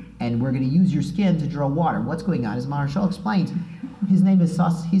 And we're going to use your skin to draw water. What's going on? As Maharshal explains, his name is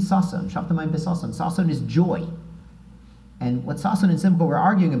he's Sason, Shaftamayim B'Sason. Sason is joy. And what Sason and Simcha were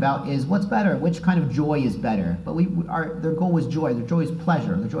arguing about is what's better, which kind of joy is better. But their goal was joy. Their joy is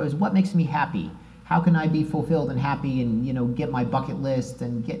pleasure. Their joy is what makes me happy. How can I be fulfilled and happy and get my bucket list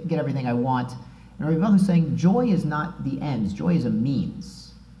and get everything I want? And Rabbi Bahu is saying joy is not the ends. Joy is a means.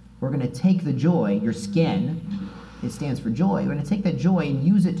 We're going to take the joy, your skin, it stands for joy. We're going to take that joy and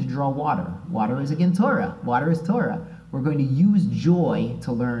use it to draw water. Water is again Torah. Water is Torah. We're going to use joy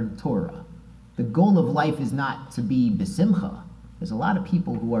to learn Torah. The goal of life is not to be besimcha. There's a lot of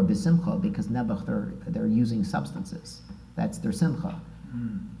people who are besimcha because nebuch they're using substances. That's their simcha.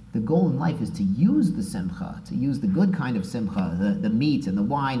 The goal in life is to use the simcha, to use the good kind of simcha, the meat and the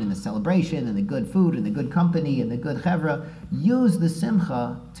wine and the celebration and the good food and the good company and the good chevra. Use the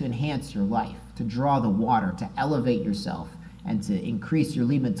simcha to enhance your life, to draw the water, to elevate yourself, and to increase your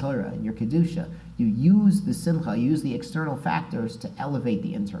limud Torah and your kedusha. You use the simcha, you use the external factors to elevate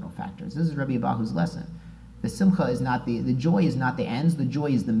the internal factors. This is Rabbi Abahu's lesson. The simcha is not the joy is not the ends, the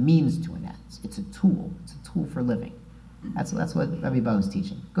joy is the means to an end. It's a tool. It's a tool for living. That's what Rabbi Bahu is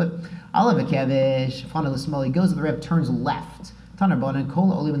teaching. Good. Alav Kevish, Fana L'Smol, he goes to the Rebbe, turns left. Tanar Banan,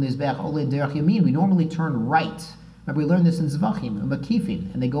 Kol Olim in the Mizbeach, Ole Derech Yamin. We normally turn right. Remember, we learned this in Zvachim,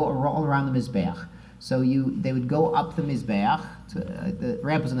 Makifin, and they go all around the Mizbeach. So they would go up the Mizbeach. The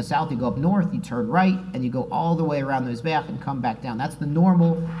ramp was in the south, you go up north, you turn right, and you go all the way around the Mizbeach and come back down. That's the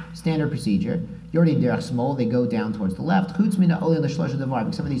normal standard procedure. Yordi Derech Smol, they go down towards the left. Chutz mina Olim l'shlosh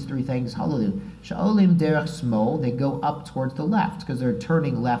devarim. Some of these three things, hallelujah. Sha'olim Derech Smol, they go up towards the left because they're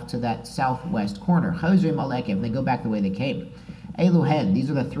turning left to that southwest corner. Chozrim alekev, they go back the way they came. Eluhen, these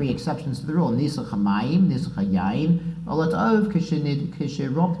are the three exceptions to the rule. Nisach hamayim, nisach hayayin, olat ov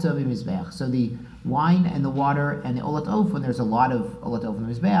k'shirobta v'mizbeach. So the wine and the water and the olat ov, when there's a lot of olat ov in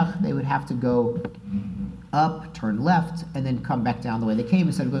the mizbeach, they would have to go up, turn left, and then come back down the way they came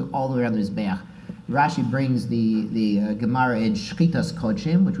instead of going all the way around the mizbeach. Rashi brings the Gemara in Shchitas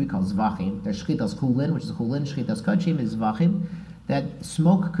Kodshim, which we call Zvachim. There's Shchitas Chulin, which is Chulin. Shchitas Kodshim is Zvachim. That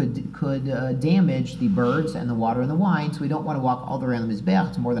smoke could damage the birds and the water and the wine, so we don't want to walk all the way around the Mizbeach.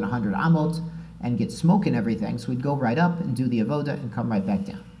 It's more than 100 amot and get smoke and everything. So we'd go right up and do the avoda and come right back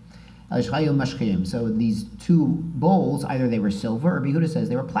down. So these two bowls, either they were silver, or Yehuda says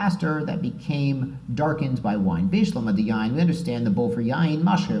they were plaster that became darkened by wine. Bishlam the yain, we understand the bowl for yain,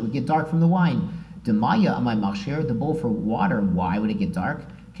 mashir, it would get dark from the wine. Demaya amay mashir, the bowl for water, why would it get dark?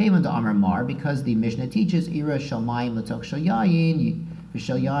 Came into Amar Mar, because the Mishnah teaches ira shalmayim l'tok shal yain,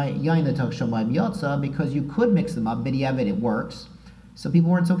 yain l'tok shalmayim yotza, because you could mix them up, b'diavad it works. So people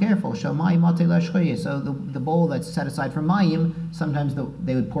weren't so careful. Shalmayim matei lashchoye. So the bowl that's set aside for mayim, sometimes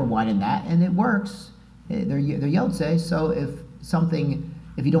they would pour wine in that, and it works. They're yotze. So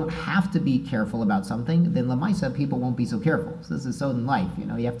if you don't have to be careful about something, then lamaisa people won't be so careful. So this is so in life.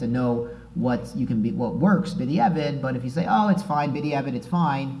 You have to know what works b'diavad. But if you say, oh, it's fine b'diavad, it's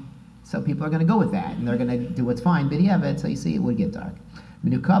fine, so people are going to go with that, and they're going to do what's fine b'diavad. So you see, it would get dark.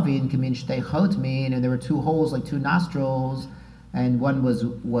 Menukavin kamin shtei chotmin, and there were two holes like two nostrils. and one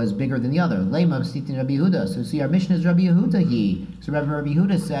was bigger than the other. Lema Sitin Rabbi Yehuda. So see, our Mishnah is Rabbi Yehuda he. So Rabbi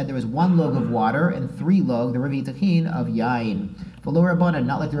Yehuda said there was 1 log of water and 3 log, the Rabbi Tachin, of yain. V'lo Rabbanan,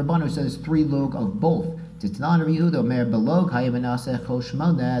 not like the Rabbanan who says 3 log of both. Titnan Rabbi Yehuda, Mer Belog Hayamanaseh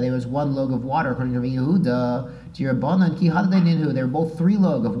Choshmona. There was 1 log of water according to Rabbi Yehuda. To Rabbanan Ki Hadadei Ninhu. They were both 3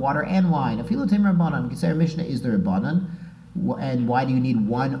 log of water and wine. Afilu Tim Rabbanan. We can say our Mishnah is the Rabbanan. And why do you need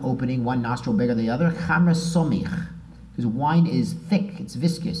 1 opening, 1 nostril bigger than the other? Chamra Somich. Because wine is thick, it's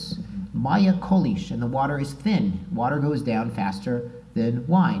viscous. Maya kolish, and the water is thin. Water goes down faster than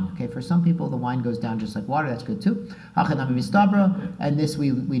wine. Okay, for some people the wine goes down just like water. That's good too. And this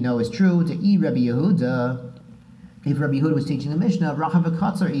we know is true. To Rabbi Yehuda, if Rabbi Yehuda was teaching the Mishnah, Rachav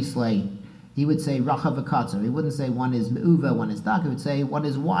v'Katzar Islay, he would say Rachav v'Katzar. He wouldn't say one is Me'uva, one is Dak. He would say one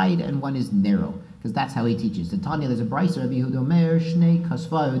is wide and one is narrow, because that's how he teaches. The Tanya, there's a brayser, Rabbi Yehuda Omer Shnei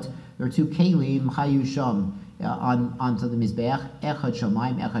Kasvot. There are 2 kelim chayu sham. Onto the Mizbeach, Echad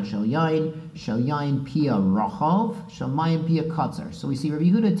Shamayim, Echad Shel Yain Pia Rachav, Shamayim Pia Katzar. So we see Rabbi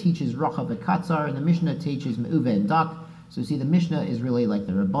Yehuda teaches Rachav and Katzar, and the Mishnah teaches Me'uve and Dak. So we see the Mishnah is really like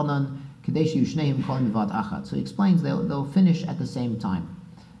the Rabbanan, Kadesh Yushneim Kolim Mivat Achad. So he explains they'll finish at the same time.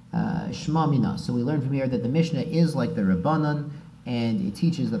 Shma Mina. So we learn from here that the Mishnah is like the Rabbanan, and it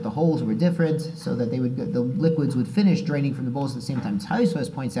teaches that the holes were different, so that the liquids would finish draining from the bowls at the same time.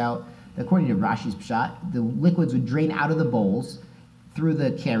 Taisvos points out, according to Rashi's Pshat, the liquids would drain out of the bowls through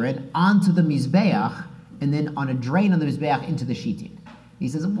the keren onto the Mizbeach, and then on a drain on the Mizbeach into the Shitin. He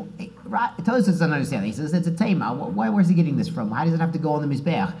says, Tosfos doesn't understand. He says, it's a tema. Where's he getting this from? How does it have to go on the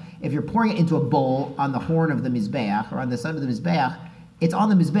Mizbeach? If you're pouring it into a bowl on the horn of the Mizbeach, or on the side of the Mizbeach, it's on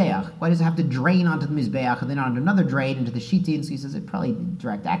the Mizbeach. Why does it have to drain onto the Mizbeach, and then on another drain into the Shitin? So he says, it's probably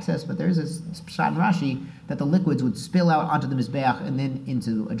direct access, but there's this Pshat in Rashi that the liquids would spill out onto the Mizbeach and then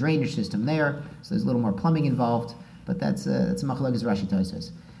into a drainage system there. So there's a little more plumbing involved, but that's Machlokas Rashi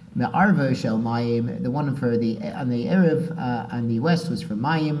Tosfos. Me'arvo shel mayim, the one for on the Erev on the west was for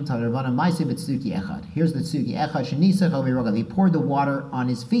mayim. Taravana ma'aseh b'tzuki echad. Here's the tzuki echad shenisach al v'rogav. He poured the water on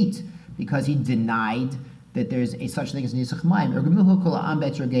his feet because he denied that there's a such thing as nisach mayim. Ergemuhu kol ha'am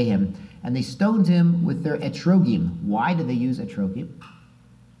be'etrogehim, and they stoned him with their etrogim. Why did they use etrogim?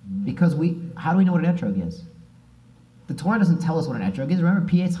 Because how do we know what an etrog is? The Torah doesn't tell us what an etrog is. Remember,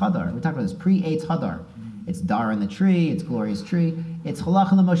 P.Eitz Hadar. We talked about this, pre-Eitz Hadar. It's dar in the tree, it's glorious tree. It's Chalach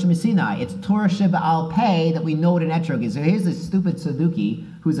Moshe Messinai. It's Torah Sheba Al Pei that we know what an etrog is. So here's this stupid Saduki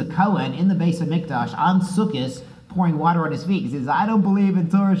who's a Kohen in the base of Mikdash on Sukkot pouring water on his feet. He says, I don't believe in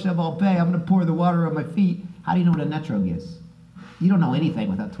Torah Sheba Al Pei. I'm going to pour the water on my feet. How do you know what an etrog is? You don't know anything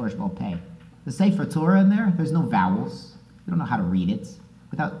without Torah Sheba Al Pei. The Sefer Torah in there's no vowels. You don't know how to read it.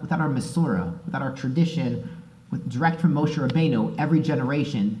 Without our Masorah, without our tradition, direct from Moshe Rabbeinu, every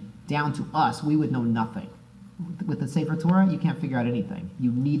generation down to us, we would know nothing. With the Sefer Torah, you can't figure out anything.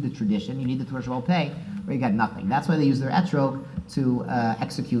 You need the tradition, you need the Torah Sheba'al Pei, or you got nothing. That's why they use their etrog to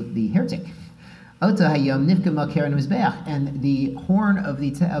execute the heretic. Ota hayom nifkama keren mizbeach, and the horn of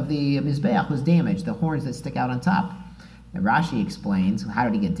the mizbeach was damaged. The horns that stick out on top. And Rashi explains how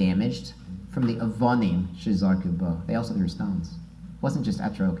did he get damaged from the avonim shezarku bo. They also threw stones. It wasn't just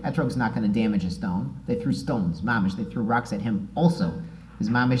etrog. Etrog's not going to damage a stone. They threw stones, mamish. They threw rocks at him also. His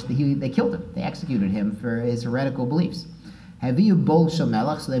mamish, they killed him. They executed him for his heretical beliefs. Haviyu bol shel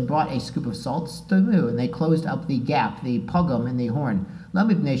melech, so they brought a scoop of salt, stomu, and they closed up the gap, the pogum in the horn. Not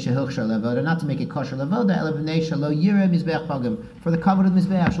to make it kosher lavoda, for the cover of the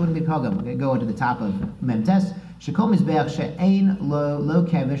mizbeach, wouldn't be pogum. We're going to go to the top of Memtes. Shekol mizbeach she'ein lo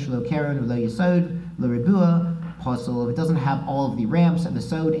kevish lo keren lo yisod lo ribua. Puzzle, if it doesn't have all of the ramps and the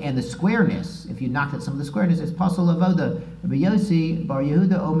sod and the squareness, if you knocked at some of the squareness, it's puzzle avoda. Rabbi Yossi bar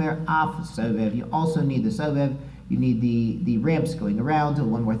Yehuda Omer af sovev. You also need the sovev. You need the ramps going around.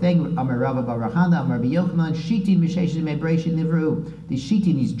 One more thing. Amar Rava bar Rachana, Amar Rabbi Yochanan, shitin misheshin me'breishin nivru. These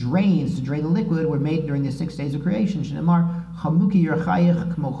shitin, these drains to drain the liquid, were made during the 6 days of creation. Shnamar chamuki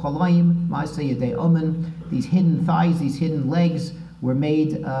yerchayich kmo chalayim ma'aseh yedei omen. These hidden thighs, these hidden legs were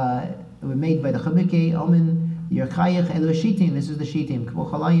made by the chamuki omen. Yerchayich elu shitim. This is the shitim. K'mo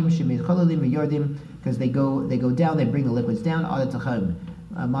chalayim shemid chalalim v'yordim, because they go down. They bring the liquids down. Ad tacham.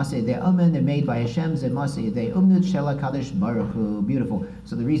 Maseh de omen. They're made by Hashem. Ze maseh de umnut shela kadosh baruch hu. Beautiful.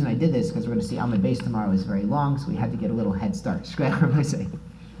 So the reason I did this because we're going to see Amud Beis tomorrow is very long, so we had to get a little head start. Shkoyach Rabbi Say.